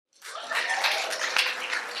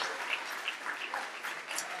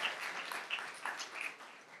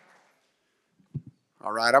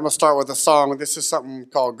All right, I'm going to start with a song. This is something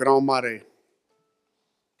called Grand Mare.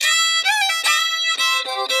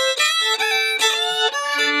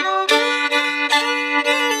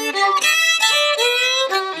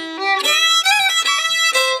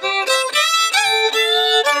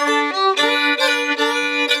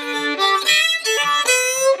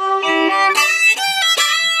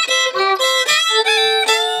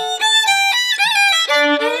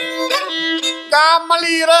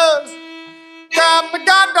 Camaliras,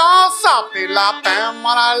 Capigadon, Sapi, La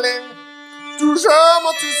Pamarale,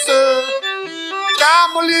 toujours tout seul.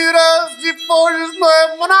 Camaliras, de folhas,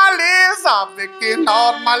 Monalisa, avec que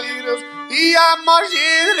normaliras, e a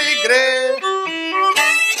magia de igreja.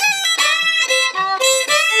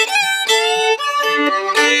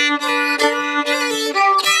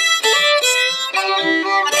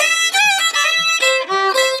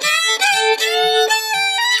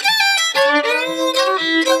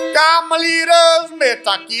 Camaliras,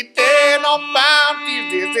 metaquite, no panty,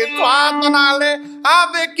 desetuado na lei,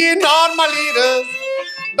 avec que normaliras.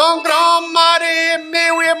 Dans Grand Mare, mais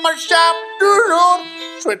oui, ma chape, toujours,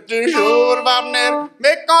 je souhaite toujours va venir,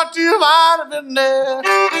 mais quand tu vas revenir.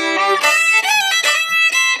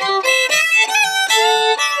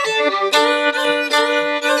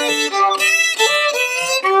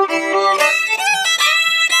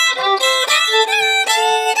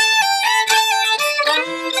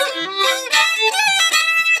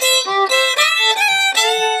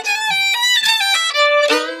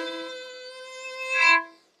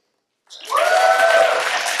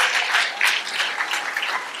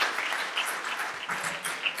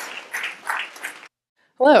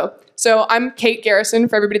 Hello. So I'm Kate Garrison,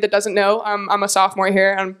 for everybody that doesn't know. I'm a sophomore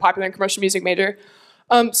here. I'm a popular and commercial music major.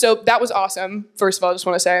 So that was awesome. First of all, I just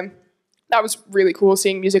want to say that was really cool.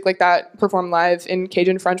 Seeing music like that performed live in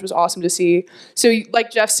Cajun French was awesome to see. So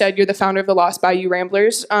like Jeff said, you're the founder of the Lost Bayou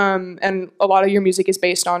Ramblers, and a lot of your music is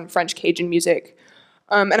based on French Cajun music.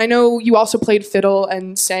 And I know you also played fiddle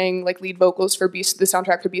and sang like lead vocals for the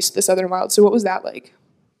soundtrack for Beast of the Southern Wild. So what was that like?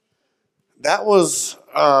 That was,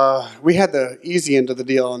 we had the easy end of the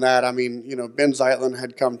deal on that. I mean, you know, Ben Zeitlin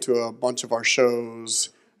had come to a bunch of our shows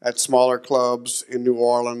at smaller clubs in New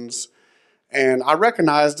Orleans, and I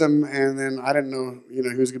recognized him, and then I didn't know, you know,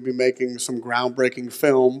 he was going to be making some groundbreaking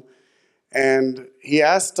film, and he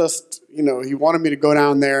asked us, you know, he wanted me to go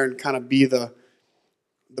down there and kind of be the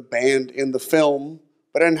band in the film,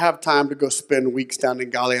 but I didn't have time to go spend weeks down in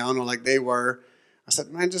Galliano like they were. I said,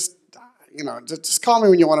 man, just call me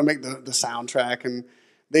when you want to make the soundtrack. And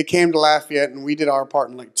they came to Lafayette, and we did our part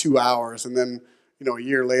in like 2 hours. And then, you know, a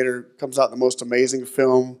year later comes out the most amazing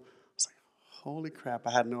film. I was like, holy crap,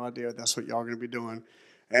 I had no idea that's what y'all are going to be doing.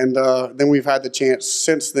 And then we've had the chance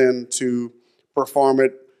since then to perform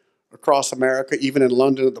it across America, even in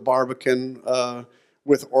London at the Barbican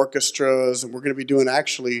with orchestras. And we're going to be doing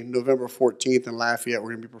actually November 14th in Lafayette.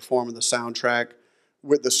 We're going to be performing the soundtrack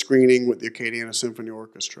with the screening with the Acadiana Symphony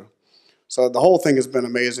Orchestra. So the whole thing has been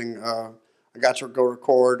amazing. I got to go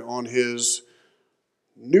record on his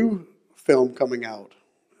new film coming out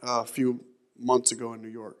a few months ago in New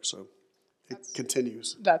York. So it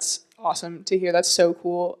continues. That's awesome to hear. That's so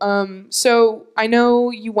cool. So I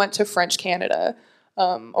know you went to French Canada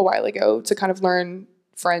a while ago to kind of learn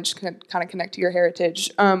French, kind of connect to your heritage.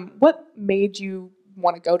 What made you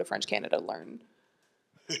want to go to French Canada to learn?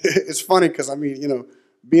 It's funny because, I mean, you know,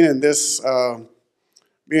 being in this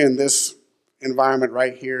environment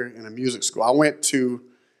right here in a music school. I went to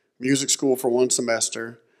music school for one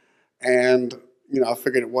semester, and you know, I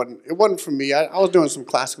figured it wasn't for me. I was doing some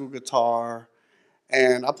classical guitar,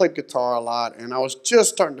 and I played guitar a lot, and I was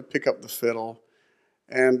just starting to pick up the fiddle,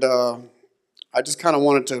 and I just kind of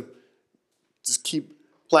wanted to just keep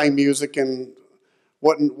playing music, and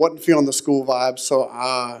wasn't feeling the school vibe. So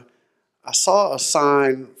I saw a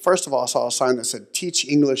sign. First of all, I saw a sign that said "Teach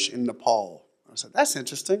English in Nepal." I said, "That's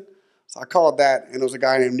interesting." So I called that, and there was a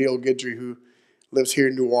guy named Neil Guidry who lives here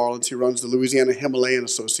in New Orleans. He runs the Louisiana Himalayan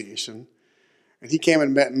Association. And he came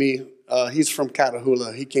and met me. He's from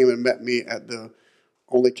Catahoula. He came and met me at the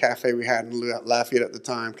only cafe we had in Lafayette at the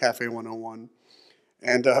time, Cafe 101.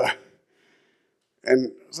 And I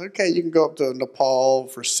was like, okay, you can go up to Nepal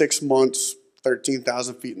for 6 months,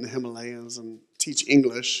 13,000 feet in the Himalayas, and teach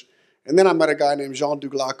English. And then I met a guy named Jean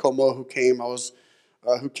Douglas Como who came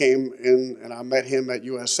in, and I met him at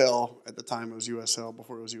USL. At the time, it was USL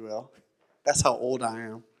before it was UL. That's how old I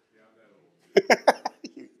am. Yeah,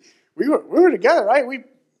 we were together, right? It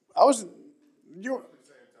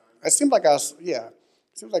seemed like it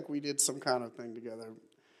seemed like we did some kind of thing together.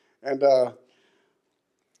 And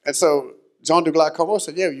so Jean Douglas Como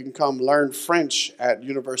said, yeah, you can come learn French at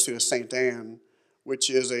University of Saint Anne which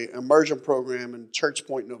is a immersion program in Church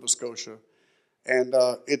Point, Nova Scotia. And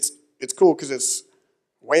it's cool because it's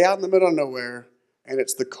way out in the middle of nowhere, and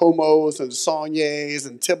it's the Comos and Saulniers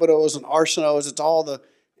and Thibodeaux and Arsenaults. It's all the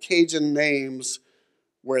Cajun names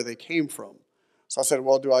where they came from. So I said,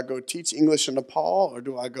 well, do I go teach English in Nepal, or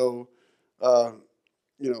do I go,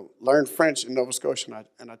 learn French in Nova Scotia?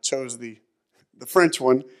 And I chose the French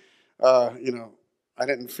one. I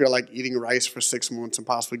didn't feel like eating rice for 6 months and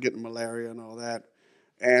possibly getting malaria and all that.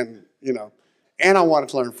 And, and I wanted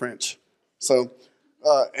to learn French. So,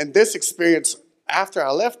 and this experience, after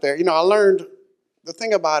I left there, I learned, the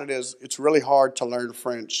thing about it is it's really hard to learn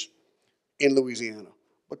French in Louisiana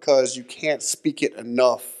because you can't speak it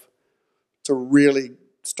enough to really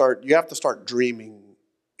start. You have to start dreaming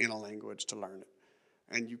in a language to learn it.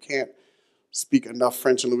 And you can't speak enough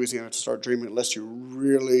French in Louisiana to start dreaming unless you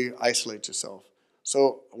really isolate yourself.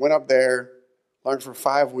 So I went up there, learned for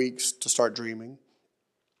 5 weeks to start dreaming.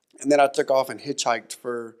 And then I took off and hitchhiked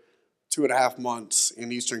for 2.5 months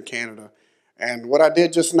in Eastern Canada. And what I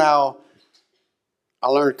did just now, I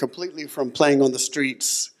learned completely from playing on the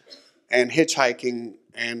streets and hitchhiking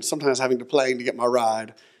and sometimes having to plane to get my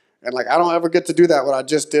ride. And I don't ever get to do that. What I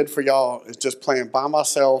just did for y'all is just playing by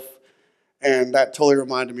myself. And that totally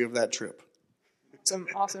reminded me of that trip.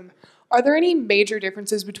 Awesome. Are there any major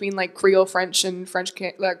differences between Creole French and French,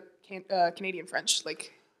 Canadian French?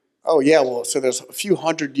 Oh yeah, well, so there's a few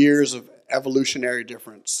hundred years of evolutionary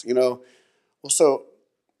difference, Well, so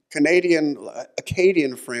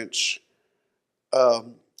Acadian French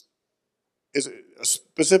is a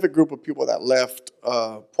specific group of people that left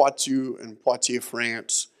Poitou and Poitiers,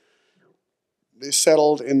 France. They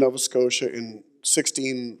settled in Nova Scotia in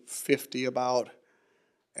 1650 about,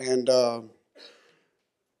 and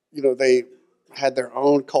they had their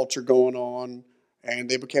own culture going on, and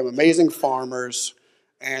they became amazing farmers,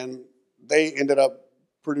 and they ended up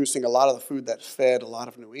producing a lot of the food that fed a lot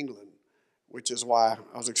of New England, which is why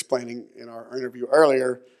I was explaining in our interview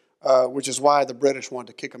earlier, which is why the British wanted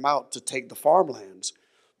to kick them out to take the farmlands.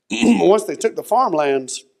 Once they took the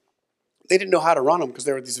farmlands, they didn't know how to run them because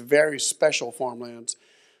there were these very special farmlands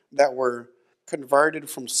that were converted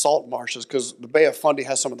from salt marshes because the Bay of Fundy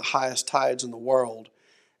has some of the highest tides in the world.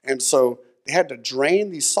 And so they had to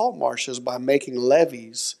drain these salt marshes by making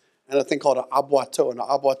levees and a thing called an aboiteau. And an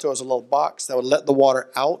aboiteau is a little box that would let the water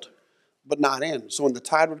out but not in. So when the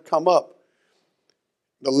tide would come up,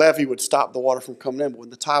 the levee would stop the water from coming in. But when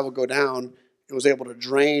the tide would go down, it was able to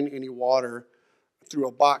drain any water through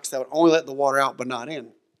a box that would only let the water out but not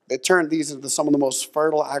in. They turned these into some of the most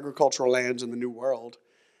fertile agricultural lands in the New World.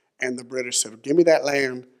 And the British said, give me that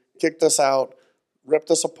land, kicked us out,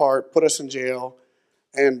 ripped us apart, put us in jail.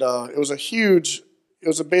 And it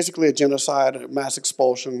was basically a genocide, a mass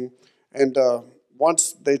expulsion. And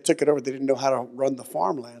once they took it over, they didn't know how to run the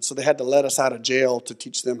farmland. So they had to let us out of jail to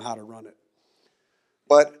teach them how to run it.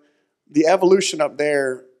 But the evolution up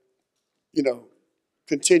there,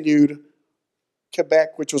 continued.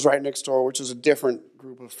 Quebec, which was right next door, which was a different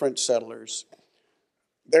group of French settlers,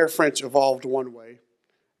 their French evolved one way.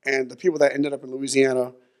 And the people that ended up in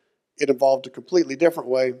Louisiana, it evolved a completely different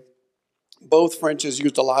way. Both Frenches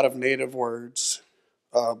used a lot of native words,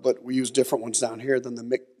 but we used different ones down here than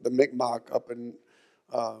the Mi'kmaq up in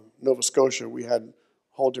Nova Scotia. We had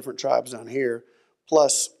whole different tribes down here,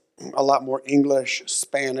 plus a lot more English,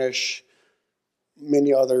 Spanish,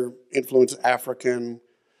 many other influences, African.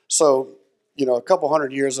 So, a couple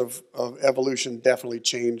hundred years of evolution definitely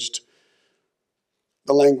changed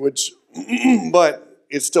the language, but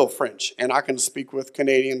it's still French. And I can speak with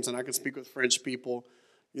Canadians and I can speak with French people.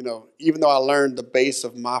 Even though I learned the base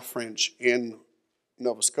of my French in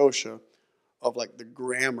Nova Scotia, of the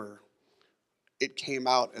grammar, it came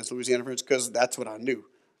out as Louisiana French because that's what I knew.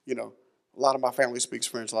 A lot of my family speaks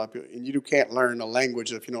French, a lot of people, and you can't learn a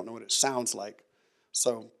language if you don't know what it sounds like.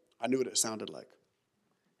 So I knew what it sounded like.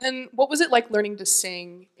 And what was it like learning to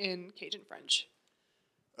sing in Cajun French?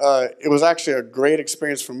 It was actually a great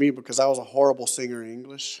experience for me because I was a horrible singer in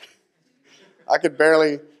English. I could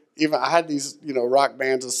barely I had these, rock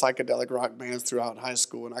bands and psychedelic rock bands throughout high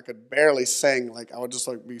school, and I could barely sing. I would just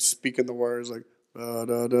be speaking the words da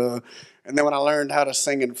da da. And then when I learned how to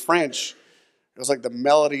sing in French, it was the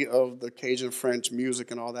melody of the Cajun French music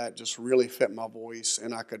and all that just really fit my voice,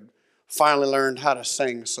 and I could finally learn how to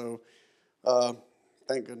sing. So,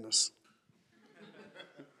 thank goodness.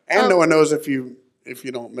 And no one knows if you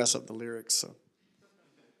don't mess up the lyrics. So.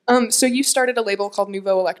 So you started a label called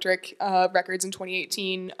Nouveau Electric Records in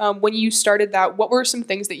 2018. When you started that, what were some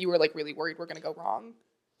things that you were really worried were going to go wrong?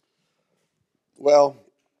 Well,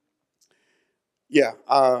 yeah.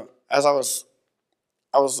 As I was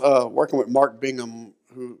I was working with Mark Bingham,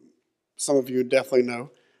 who some of you definitely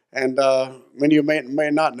know, and many of you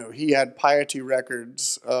may not know. He had Piety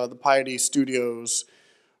Records, the Piety Studios,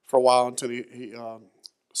 for a while until he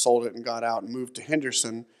sold it and got out and moved to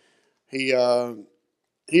Henderson. He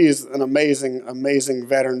he is an amazing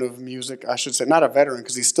veteran of music. I should say, not a veteran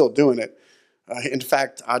because he's still doing it. In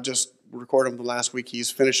fact, I just recorded him the last week.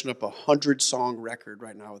 He's finishing up a 100-song record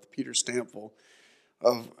right now with Peter Stampfel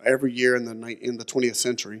of every year in the 20th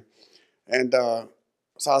century. And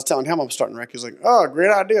so I was telling him I'm starting a record. He's like, "Oh,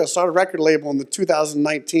 great idea! Start a record label in the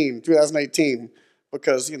 2018,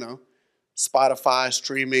 because Spotify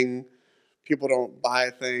streaming, people don't buy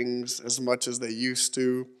things as much as they used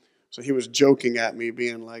to." So he was joking at me,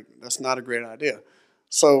 being like, "That's not a great idea."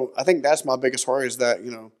 So I think that's my biggest worry, is that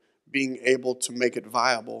being able to make it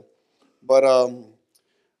viable. But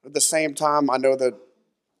at the same time, I know that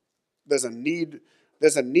there's a need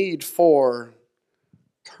for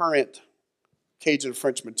current Cajun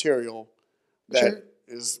French material that Sure.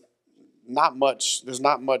 is not much. There's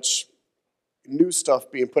not much new stuff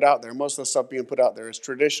being put out there. Most of the stuff being put out there is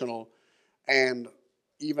traditional, and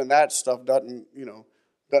even that stuff doesn't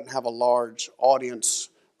have a large audience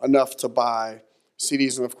enough to buy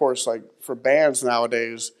CDs. And of course, like for bands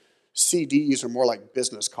nowadays, CDs are more like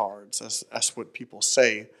business cards. That's what people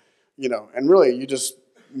say, And really, you just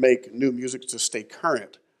make new music to stay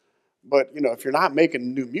current. But if you're not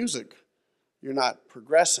making new music, you're not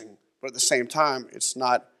progressing. But at the same time, it's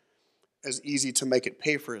not as easy to make it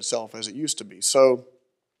pay for itself as it used to be. So,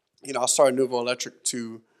 I started Nouveau Electric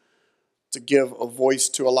to give a voice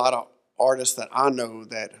to a lot of artists that I know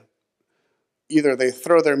that either they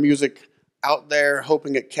throw their music out there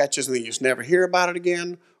hoping it catches and they just never hear about it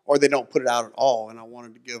again, or they don't put it out at all. And I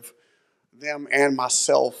wanted to give them and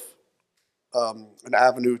myself an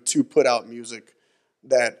avenue to put out music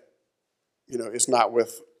that is not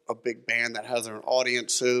with a big band that has their own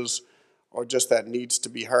audiences, or just that needs to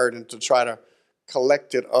be heard, and to try to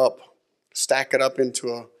collect it up, stack it up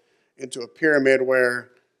into a pyramid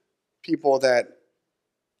where people that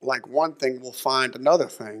like one thing will find another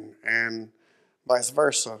thing, and vice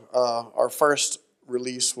versa. Our first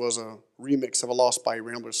release was a remix of a Lost Body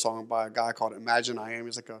Ramblers song by a guy called Imagine I Am.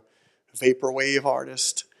 He's like a vaporwave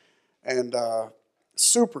artist, and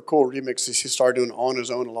super cool remixes he started doing on his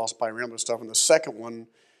own, Lost Body Ramblers stuff. And the second one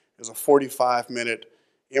is a 45-minute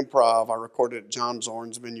improv I recorded at John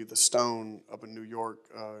Zorn's venue, The Stone, up in New York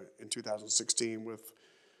in 2016 with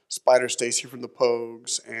Spider Stacy from the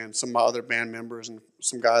Pogues and some of my other band members and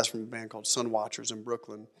some guys from a band called Sun Watchers in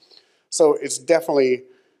Brooklyn. So it's definitely,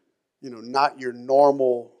 not your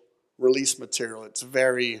normal release material. It's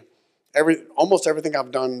almost everything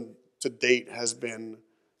I've done to date has been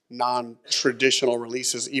non-traditional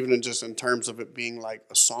releases, even in terms of it being like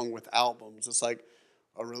a song with albums. It's like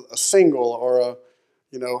a single or a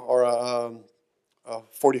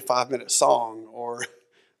 45-minute song. Or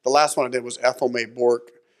the last one I did was Ethel May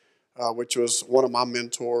Bork, which was one of my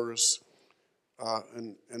mentors,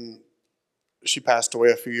 and she passed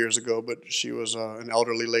away a few years ago, but she was an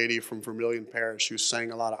elderly lady from Vermilion Parish who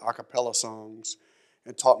sang a lot of a cappella songs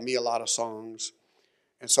and taught me a lot of songs.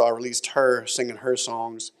 And so I released her singing her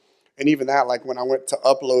songs. And even that, like when I went to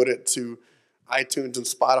upload it to iTunes and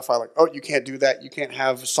Spotify, like, oh, you can't do that. You can't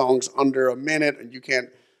have songs under a minute, and you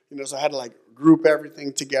can't, so I had to like group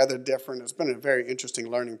everything together different. It's been a very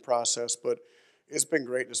interesting learning process, but it's been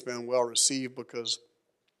great. It's been well received because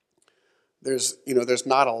there's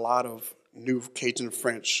not a lot of new Cajun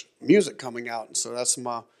French music coming out, and so that's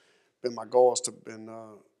been my goal, is to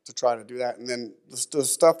try to do that. And then the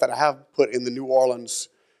stuff that I have put in the New Orleans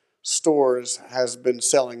stores has been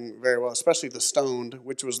selling very well, especially the Stoned,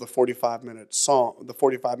 which was the 45-minute song, the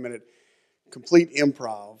 45-minute complete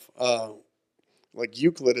improv. Like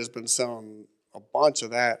Euclid has been selling a bunch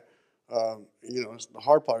of that. The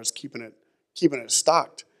hard part is keeping it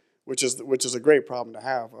stocked, which is a great problem to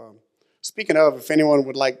have. Speaking of, if anyone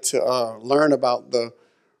would like to learn about the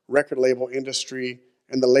record label industry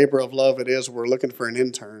and the labor of love it is, we're looking for an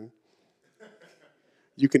intern.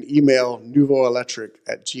 You can email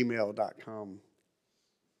nouveauelectric@gmail.com.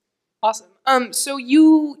 Awesome. So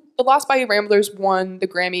the Lost Body Ramblers won the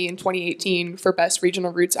Grammy in 2018 for Best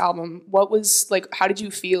Regional Roots Album. What was, how did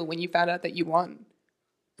you feel when you found out that you won?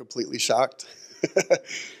 Completely shocked.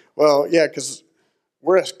 Well, yeah, because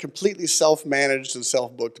we're a completely self-managed and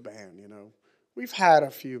self-booked band. We've had a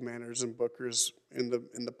few managers and bookers in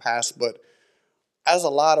the past, but as a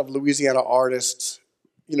lot of Louisiana artists,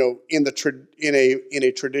 in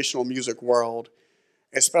a traditional music world,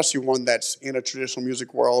 especially one that's in a traditional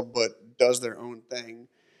music world but does their own thing,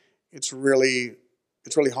 it's really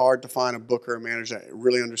it's really hard to find a booker or manager that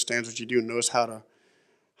really understands what you do and knows how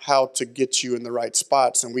to get you in the right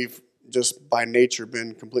spots. And we've just by nature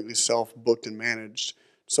been completely self-booked and managed.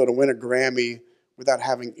 So to win a Grammy without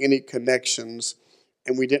having any connections,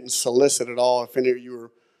 and we didn't solicit at all. If any of you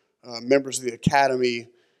were members of the Academy,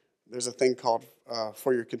 there's a thing called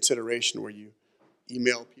For Your Consideration where you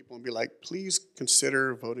email people and be like, please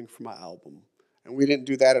consider voting for my album. And we didn't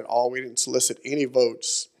do that at all. We didn't solicit any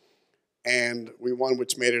votes. And we won,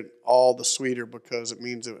 which made it all the sweeter because it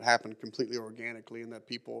means it happened completely organically and that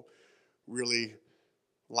people really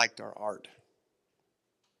liked our art.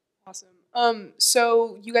 Awesome.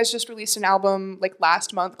 So you guys just released an album like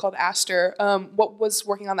last month called Aster. What was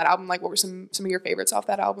working on that album like? What were some of your favorites off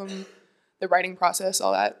that album? The writing process,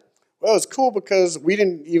 all that? Well, it's cool because we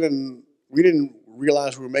didn't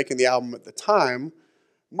realize we were making the album at the time.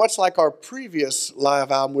 Much like our previous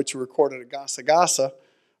live album, which we recorded at Gasa Gasa,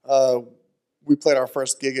 we played our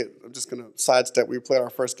first gig at, I'm just going to sidestep, we played our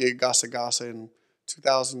first gig at Gasa Gasa in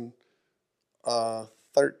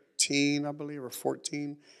 2013, I believe, or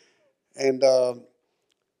 14. And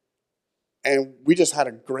we just had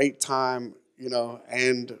a great time, you know,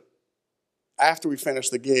 and after we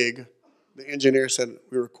finished the gig, the engineer said,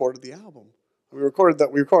 we recorded the album. We recorded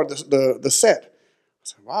the set. I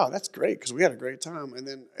said, wow, that's great, because we had a great time. And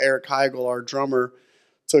then Eric Heigl, our drummer,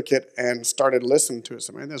 took it and started listening to it.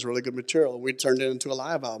 So, man, there's really good material. And we turned it into a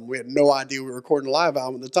live album. We had no idea we were recording a live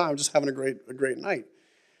album at the time, just having a great night.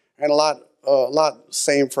 And a lot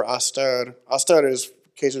same for Aster. Aster is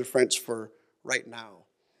Cajun French for right now.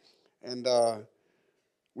 And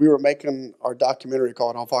we were making our documentary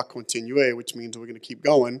called On va continuer, which means we're going to keep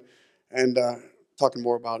going, and talking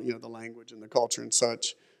more about, you know, the language and the culture and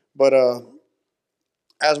such. But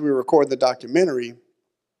as we recorded the documentary,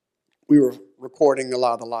 we were recording a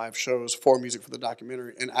lot of the live shows for music for the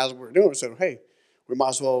documentary. And as we were doing it, we said, hey, we might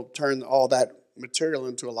as well turn all that material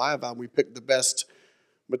into a live album. We picked the best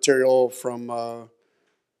material from,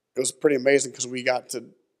 it was pretty amazing because we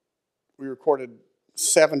recorded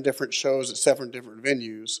 7 different shows at 7 different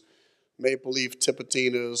venues: Maple Leaf,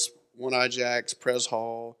 Tipitina's, One Eye Jacks, Pres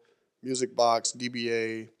Hall, Music Box,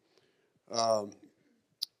 DBA,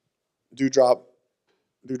 Dewdrop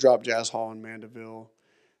Jazz Hall in Mandeville.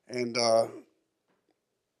 And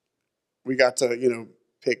we got to, you know,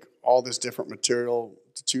 pick all this different material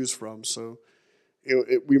to choose from. So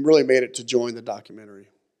we really made it to join the documentary.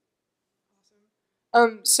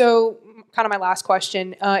 So kind of my last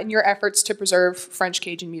question, in your efforts to preserve French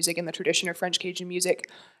Cajun music and the tradition of French Cajun music,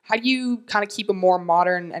 how do you kind of keep a more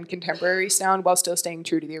modern and contemporary sound while still staying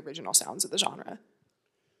true to the original sounds of the genre?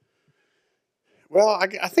 Well,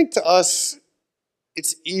 I think to us,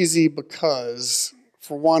 it's easy because,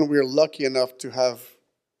 for one, we're lucky enough to have,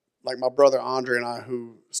 like my brother Andre and I,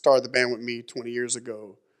 who started the band with me 20 years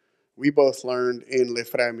ago, we both learned in Les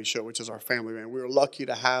Frères Michaud, which is our family band. We were lucky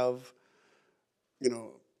to have, you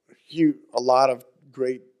know, a lot of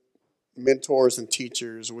great mentors and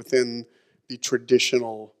teachers within the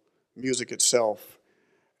traditional music itself.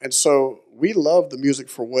 And so we love the music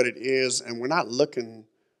for what it is, and we're not looking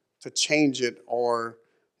to change it or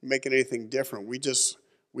make it anything different.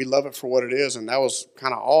 We love it for what it is, and that was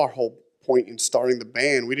kind of our whole point in starting the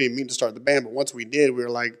band. We didn't mean to start the band, but once we did, we were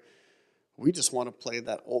like, we just want to play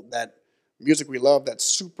that music we love, that's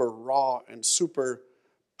super raw and super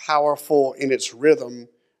powerful in its rhythm,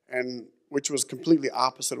 and which was completely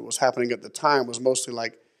opposite of what was happening at the time. Was mostly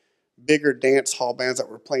like bigger dance hall bands that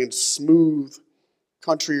were playing smooth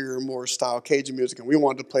country or more style Cajun music, and we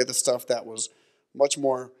wanted to play the stuff that was much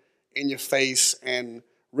more in your face and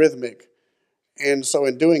rhythmic. And so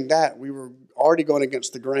in doing that, we were already going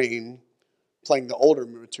against the grain, playing the older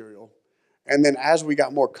material. And then as we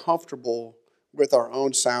got more comfortable with our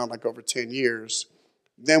own sound, like over 10 years,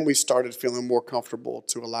 then we started feeling more comfortable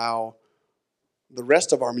to allow the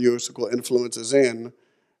rest of our musical influences in.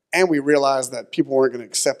 And we realized that people weren't going to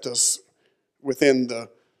accept us within the,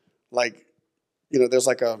 like, you know, there's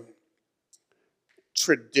like a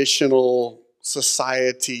traditional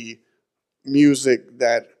society music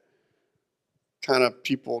that kind of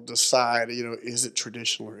people decide, you know, is it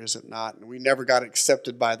traditional or is it not? And we never got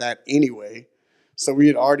accepted by that anyway. So we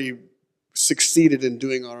had already succeeded in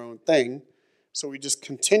doing our own thing. So we just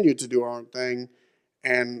continued to do our own thing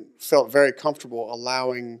and felt very comfortable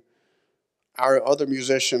allowing our other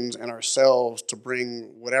musicians and ourselves to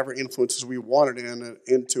bring whatever influences we wanted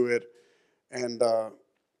into it. And,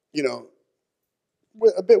 you know,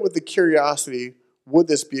 a bit with the curiosity, would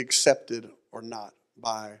this be accepted or not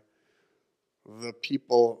by the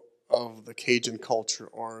people of the Cajun culture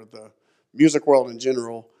or the music world in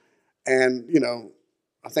general? And, you know,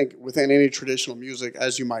 I think within any traditional music,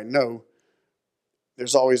 as you might know,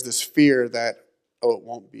 there's always this fear that, oh, it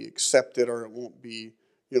won't be accepted, or it won't be,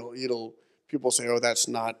 it'll people say, oh, that's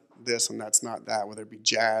not this and that's not that, whether it be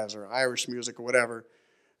jazz or Irish music or whatever.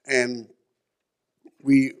 And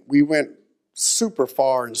we went super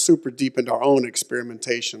far and super deep into our own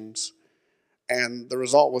experimentations, and the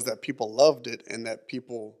result was that people loved it and that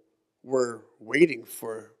people were waiting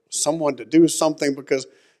for someone to do something, because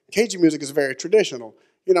Cajun music is very traditional.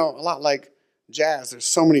 A lot like jazz. There's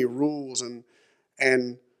so many rules, and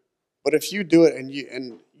but if you do it and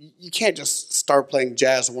you can't just start playing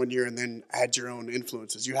jazz one year and then add your own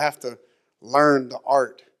influences. You have to learn the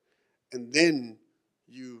art, and then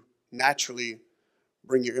you naturally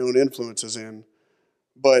bring your own influences in.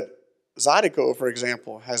 But Zydeco, for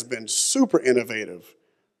example, has been super innovative,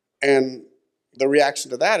 and the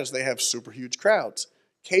reaction to that is they have super huge crowds.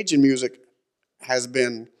 Cajun music has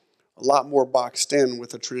been a lot more boxed in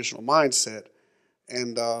with a traditional mindset,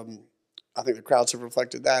 and I think the crowds have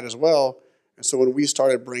reflected that as well. And so when we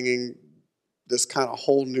started bringing this kind of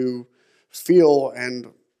whole new feel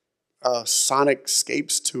and sonic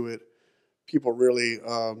scapes to it, people really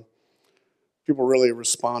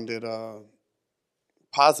responded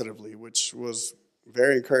positively, which was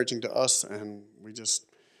very encouraging to us, and we just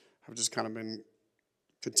have just kind of been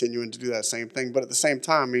continuing to do that same thing. But at the same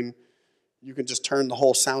time, I mean, you can just turn the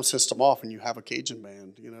whole sound system off and you have a Cajun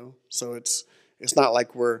band, So it's not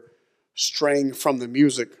like we're straying from the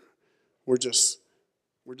music. We're just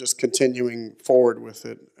continuing forward with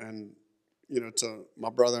it. And to my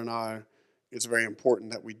brother and I, it's very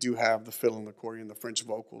important that we do have the fiddle and the accordion, the French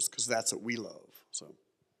vocals, because that's what we love. So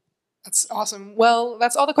That's awesome. Well,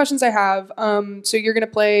 that's all the questions I have. So he's gonna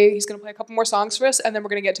play a couple more songs for us, and then we're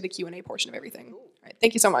gonna get to the Q&A portion of everything. All right,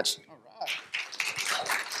 thank you so much. all right.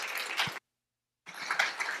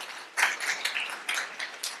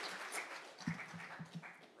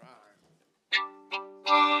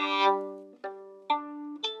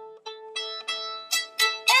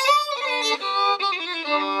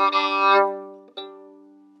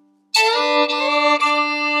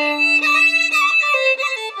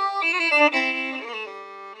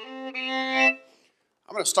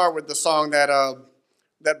 I'm going to start with the song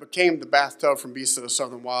that became the bathtub from Beasts of the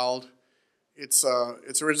Southern Wild. It's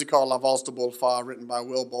originally called La Valse de Beaufort, written by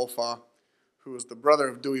Will Beaufort, who was the brother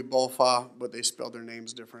of Dewey Beaufort, but they spelled their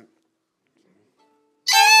names different.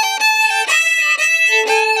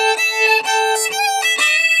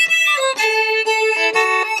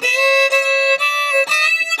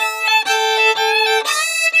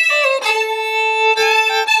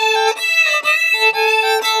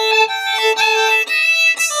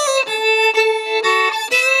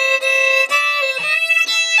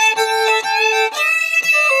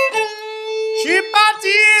 Je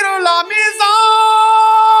partir la maison,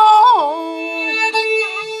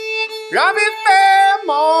 j'avais fait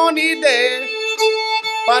mon idée,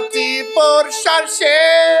 parti pour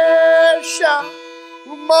chercher chat,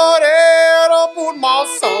 mourir pour mon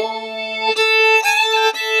sang.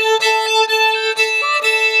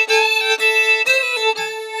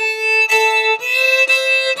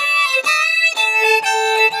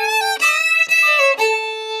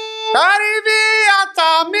 Arrivé à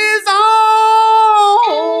ta maison,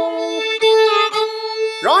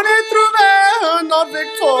 j'en ai trouvé un autre avec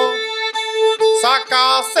toi. Ça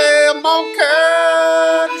cassait mon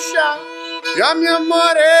cœur, chat. J'aime mieux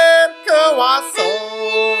mourir que oiseau.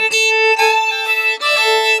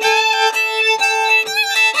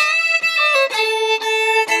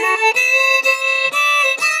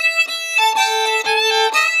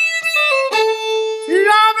 Si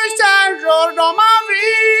j'avais un jour dans ma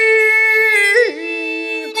vie,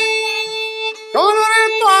 j'en aurais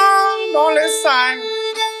toi dans les 5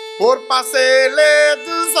 pour passer les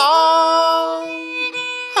 2 ans.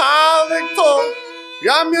 Avec toi,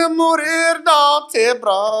 j'aime mieux mourir dans tes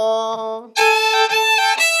bras.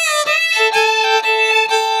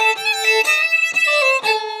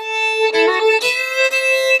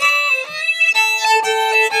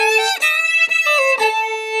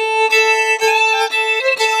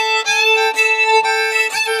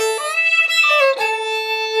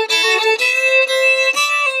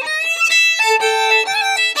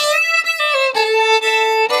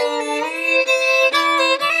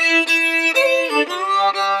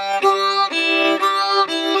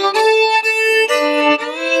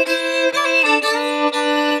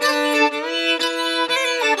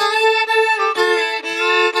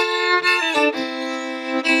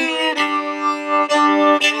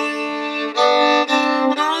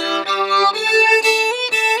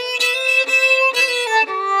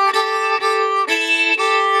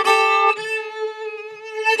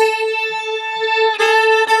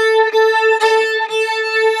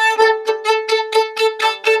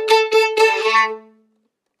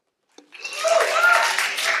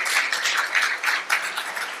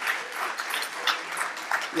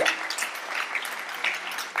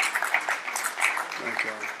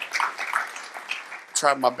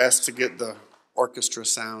 tried my best to get the orchestra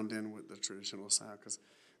sound in with the traditional sound, because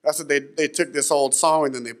that's what they took this old song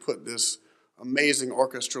and then they put this amazing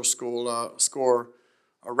orchestral score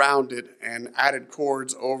around it and added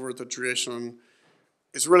chords over the traditional.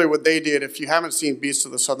 It's really what they did. If you haven't seen Beasts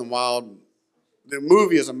of the Southern Wild, the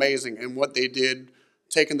movie is amazing, and what they did,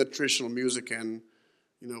 taking the traditional music and,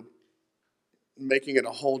 you know, making it a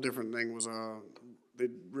whole different thing was they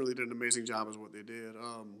really did an amazing job is what they did.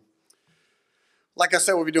 Like I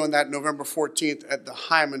said, we'll be doing that November 14th at the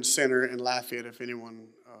Hyman Center in Lafayette. If anyone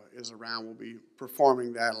is around, we'll be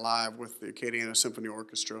performing that live with the Acadiana Symphony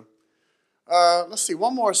Orchestra. Let's see,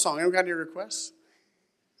 one more song. Anyone got any requests?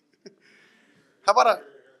 How about a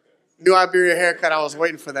New Iberia haircut? I was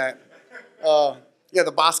waiting for that. Yeah,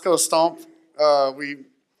 the Bosco Stomp. It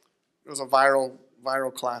was a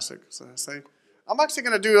viral classic, so I say. I'm actually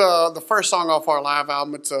going to do the first song off our live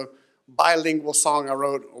album. It's a bilingual song I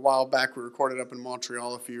wrote a while back. We recorded up in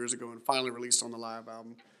Montreal a few years ago and finally released on the live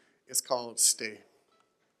album. It's called Stay.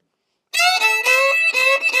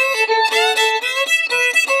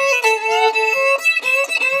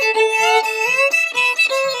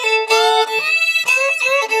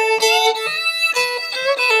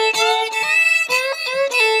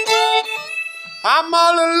 I'm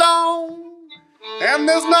all alone, and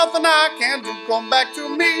there's nothing I can do. Come back to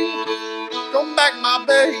me, come back, my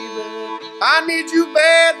baby. I need you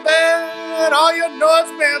bad, bad. All you know it's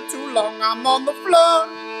been too long. I'm on the floor.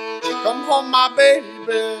 Come home, my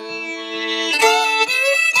baby.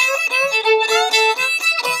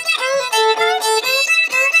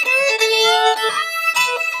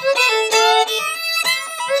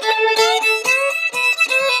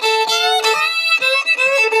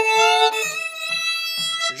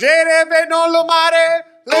 J'ai rêvé dans le marais,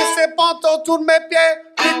 laissé panteau autour de mes pieds,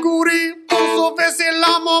 j'ai couru pour sauver c'est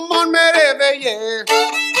là moment de me réveiller.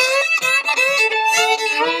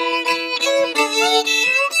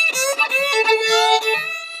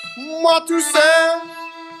 Moi tout seul,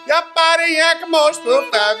 y'a pas rien que moi je peux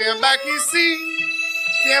faire, viens back ici,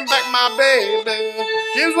 viens back my baby.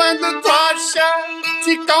 J'ai besoin de toi, chat,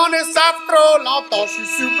 tu connais ça trop longtemps, je suis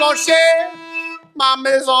sur le plancher, ma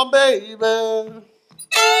maison baby.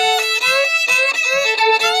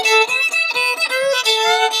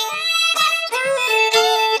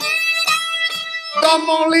 Dans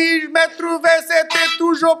mon lit, je me trouvais, c'était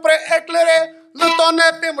toujours pré-éclairé. Le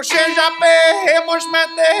tonnerre fait mon chien jappé et mon chemin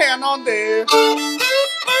était inondé.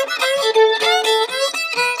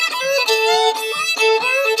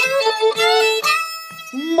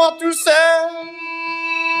 Moi tout seul,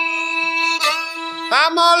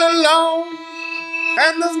 I'm all alone,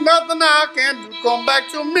 and there's nothing I can do. Come back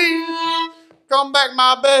to me, come back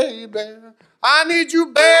my baby. I need you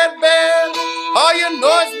bad, bad. Oh, you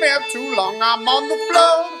know it's been too long. I'm on the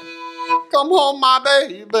floor. Come home, my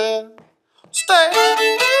baby. Stay,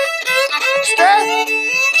 stay,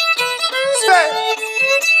 stay.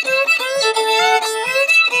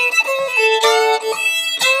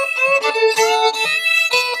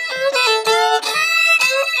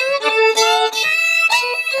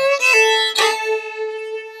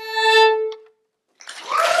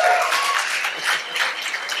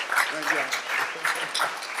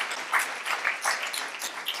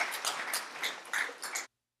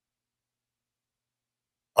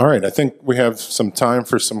 All right, I think we have some time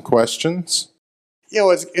for some questions. You know,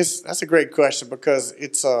 that's a great question because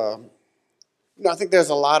it's I think there's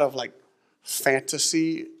a lot of like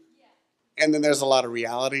fantasy, and then there's a lot of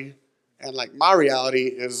reality, and like my reality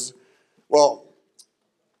is, well,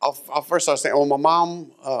 I'll first start saying, well, my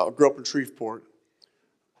mom grew up in Shreveport.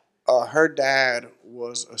 Her dad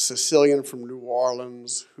was a Sicilian from New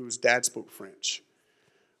Orleans whose dad spoke French,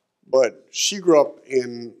 but she grew up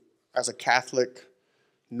as a Catholic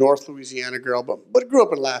North Louisiana girl, but grew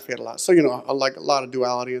up in Lafayette a lot. So, you know, I like a lot of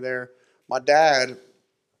duality there. My dad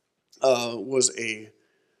he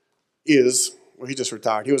just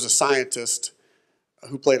retired. He was a scientist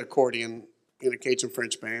who played accordion in a Cajun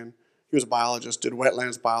French band. He was a biologist, did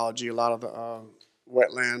wetlands biology, a lot of the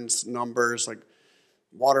wetlands numbers, like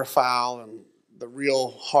waterfowl and the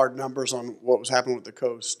real hard numbers on what was happening with the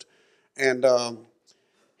coast. And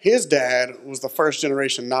his dad was the first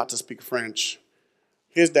generation not to speak French.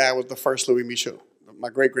 His dad was the first Louis Michaud. My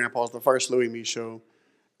great-grandpa was the first Louis Michaud.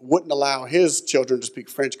 Wouldn't allow his children to speak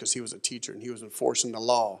French because he was a teacher and he was enforcing the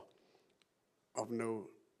law of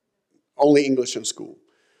only English in school.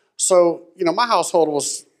 So, you know, my household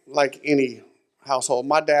was like any household.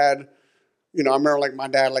 My dad, you know, I remember like my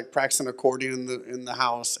dad like practicing accordion in the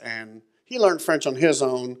house, and he learned French on his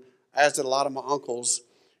own, as did a lot of my uncles.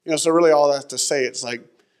 You know, so really all that to say, it's like,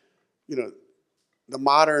 you know, the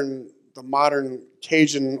modern the modern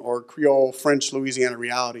Cajun or Creole French Louisiana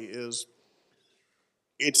reality is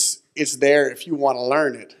it's there if you want to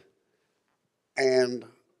learn it. And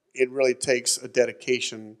it really takes a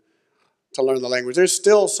dedication to learn the language. There's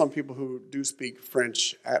still some people who do speak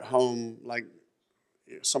French at home, like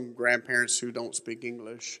some grandparents who don't speak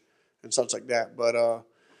English and such like that. But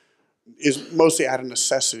it's mostly out of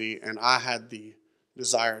necessity, and I had the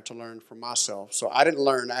desire to learn for myself. So I didn't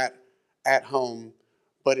learn at home,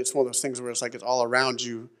 but it's one of those things where it's like it's all around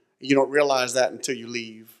you. You don't realize that until you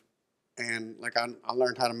leave. And like I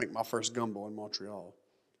learned how to make my first gumbo in Montreal.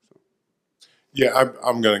 Yeah,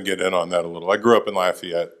 I'm going to get in on that a little. I grew up in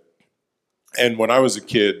Lafayette, and when I was a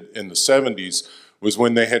kid in the 70s was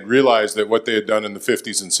when they had realized that what they had done in the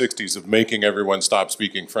 50s and 60s of making everyone stop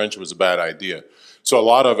speaking French was a bad idea. So a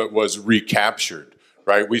lot of it was recaptured,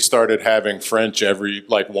 right? We started having French every,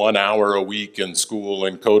 like 1 hour a week in school,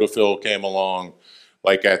 and Codafil came along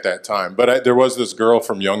like at that time. But there was this girl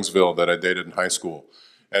from Youngsville that I dated in high school.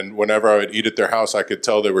 And whenever I would eat at their house, I could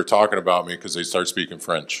tell they were talking about me because they started speaking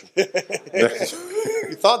French. You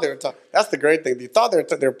thought they were talking. That's the great thing. You thought they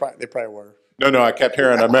probably were. No, I kept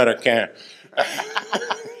hearing American.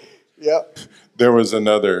 Yep. There was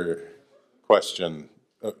another question.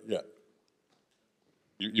 Yeah.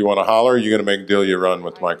 You want to holler, or are you going to make Delia run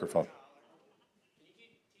with the microphone?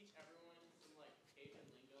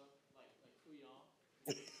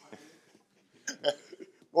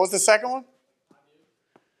 What was the second one?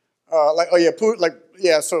 So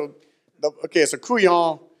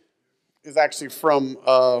Couillon is actually from,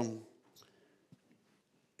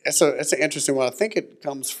 it's an interesting one. I think it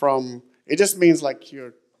comes from, it just means like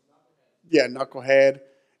knucklehead.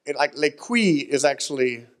 It like, les couilles is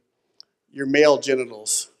actually your male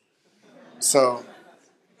genitals. So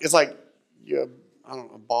it's like, I don't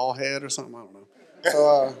know, a ball head or something, I don't know.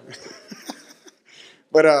 So,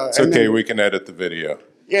 but it's okay, we can edit the video.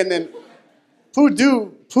 Yeah, and then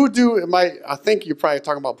Poudou, I think you're probably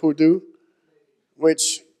talking about Poudou,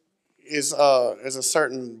 which is a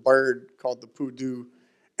certain bird called the Poudou.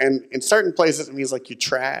 And in certain places, it means like you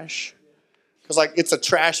trash. Because like it's a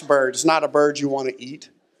trash bird. It's not a bird you want to eat.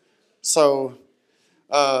 So,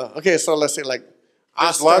 so let's say like.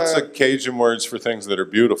 There's lots of Cajun words for things that are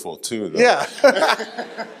beautiful too, though. Yeah.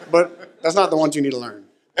 But that's not the ones you need to learn.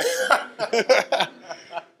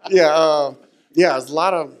 There's a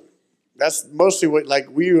lot of. That's mostly what, like,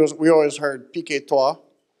 we always heard piquez-toi.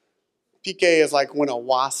 Piqué is like when a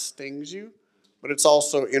wasp stings you, but it's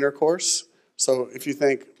also intercourse. So if you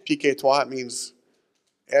think piquez-toi, it means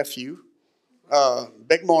F you.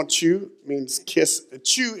 Bec mon chou means kiss.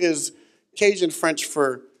 Chou is Cajun French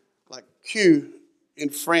for like cul in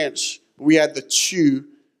French. We had the chou,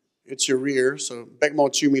 it's your rear. So bec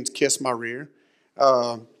mon chou means kiss my rear.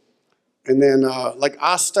 And then like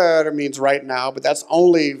Aster means right now, but that's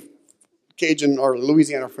only Cajun or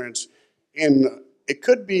Louisiana French. And it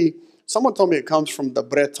could be, someone told me it comes from the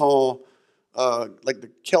Breton, like the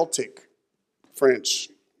Celtic French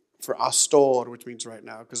for Astor, which means right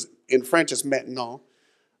now, because in French it's maintenant.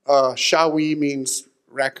 Chaoui means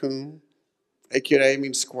raccoon. Écureuil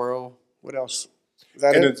means squirrel. What else? Is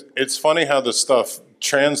that it? It's funny how this stuff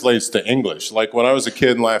translates to English. Like when I was a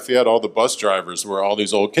kid in Lafayette, all the bus drivers were all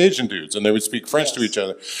these old Cajun dudes, and they would speak French to each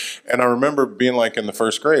other. And I remember being like in the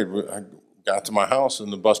first grade, I got to my house,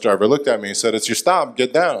 and the bus driver looked at me and said, "It's your stop,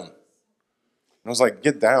 get down." And I was like,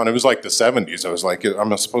 "Get down." It was like the 70s. I was like,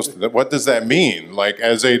 I'm supposed to, what does that mean? Like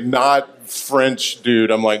as a not French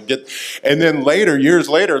dude, I'm like, get. And then later, years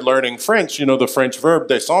later, learning French, the French verb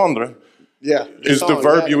descendre. Yeah, is the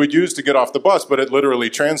verb you would use to get off the bus, but it literally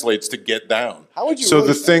translates to get down. How would you so really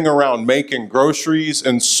the thing around making groceries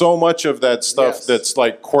and so much of that stuff that's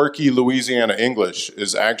like quirky Louisiana English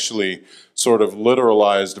is actually sort of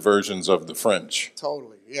literalized versions of the French.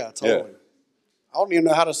 Totally, yeah, totally. Yeah. I don't even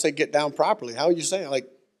know how to say get down properly. How would you say it? Like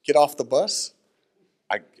get off the bus?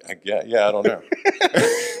 I don't know.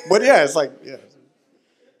 But yeah, it's like, yeah.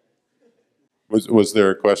 Was there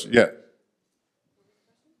a question? Yeah.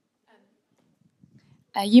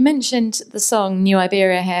 You mentioned the song New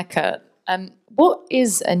Iberia Haircut. What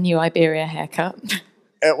is a New Iberia haircut?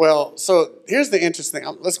 Well, so here's the interesting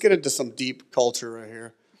thing. Let's get into some deep culture right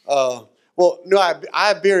here. New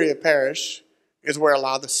Iberia Parish is where a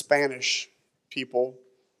lot of the Spanish people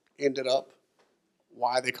ended up.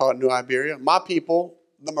 Why they call it New Iberia. My people,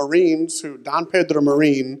 the Marines, Don Pedro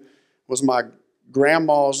Marin was my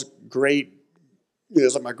grandma's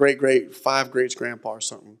like my great 5 greats grandpa or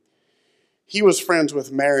something. He was friends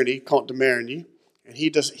with Marigny, Comte de Marigny, and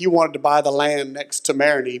he wanted to buy the land next to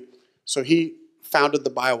Marigny, so he founded the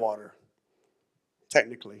Bywater,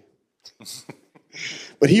 technically.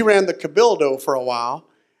 But he ran the Cabildo for a while,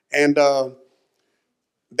 and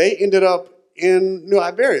they ended up in New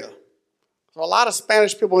Iberia. So a lot of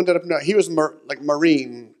Spanish people ended up. He was like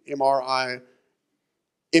Marin,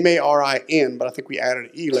 M-A-R-I-N, but I think we added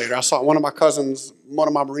an E later. I saw one of my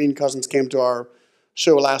Marine cousins came to our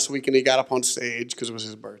show last week, and he got up on stage because it was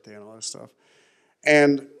his birthday and all this stuff.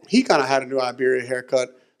 And he kind of had a New Iberia haircut.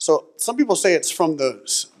 So some people say it's from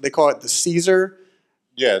they call it the Caesar.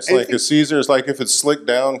 Yeah, it's like a Caesar. It's like if it's slicked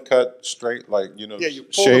down, cut straight, like,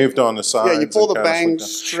 shaved on the sides. Yeah, you pull the and kinda bangs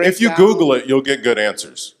slicked down. straight If you down. Google it, you'll get good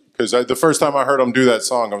answers. Because the first time I heard him do that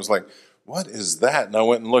song, I was like, what is that? And I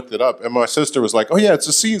went and looked it up. And my sister was like, oh, yeah, it's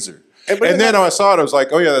a Caesar. And then I saw it, I was like,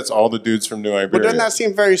 oh, yeah, that's all the dudes from New Iberia. But doesn't that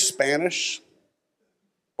seem very Spanish?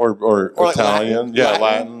 Or like Italian. Latin? Yeah,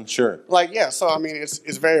 Latin, sure. Like, yeah, so I mean,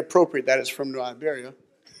 it's very appropriate that it's from New Iberia.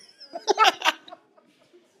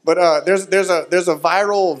 But there's a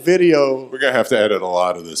viral video. We're going to have to edit a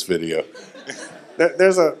lot of this video.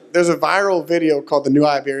 There's a viral video called the New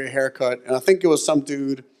Iberia haircut, and I think it was some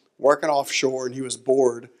dude working offshore, and he was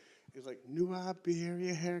bored. He was like, New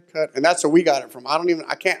Iberia haircut, and that's where we got it from.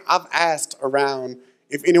 I've asked around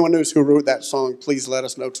if anyone knows who wrote that song. Please let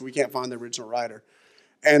us know because we can't find the original writer.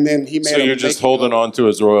 And then he made. So you're just holding on to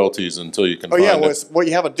his royalties until you can find it. Well,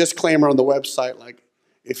 you have a disclaimer on the website, like,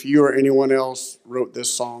 if you or anyone else wrote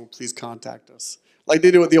this song, please contact us. Like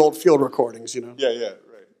they do with the old field recordings, Yeah, right.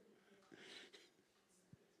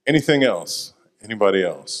 Anything else? Anybody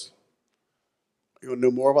else? You want to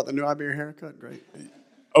know more about the New Iberia haircut? Great.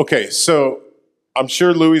 Okay, so I'm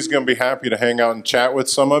sure Louis is going to be happy to hang out and chat with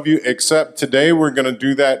some of you, except today we're going to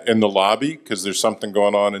do that in the lobby because there's something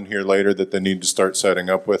going on in here later that they need to start setting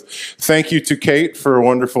up with. Thank you to Kate for a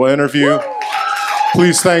wonderful interview.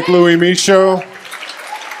 Please thank Louis Michaud.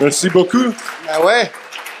 Merci beaucoup. Ah ouais?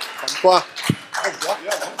 Comme quoi?